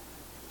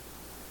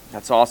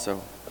 that's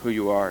also who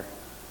you are.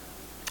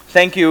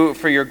 Thank you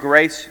for your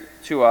grace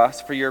to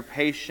us, for your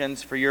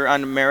patience, for your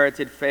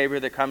unmerited favor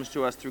that comes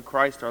to us through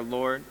Christ our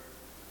Lord.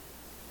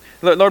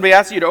 Lord, we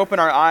ask you to open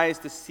our eyes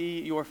to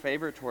see your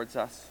favor towards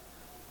us,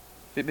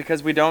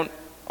 because we don't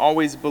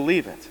always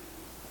believe it.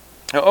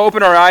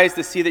 Open our eyes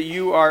to see that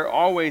you are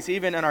always,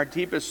 even in our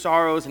deepest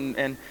sorrows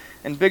and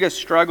biggest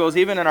struggles,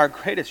 even in our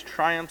greatest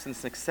triumphs and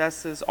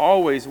successes,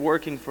 always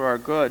working for our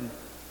good.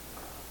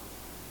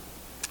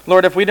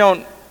 Lord, if we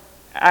don't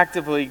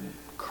actively,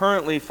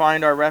 currently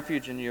find our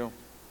refuge in you,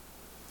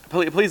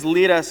 please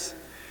lead us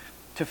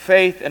to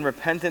faith and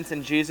repentance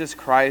in Jesus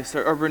Christ,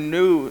 or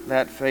renew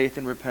that faith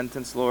and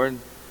repentance, Lord,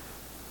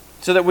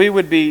 so that we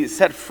would be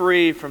set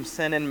free from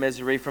sin and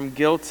misery, from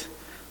guilt,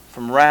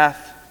 from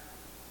wrath,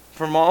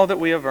 from all that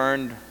we have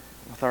earned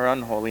with our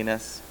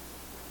unholiness.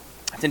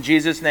 It's in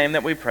Jesus' name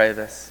that we pray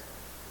this.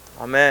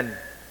 Amen.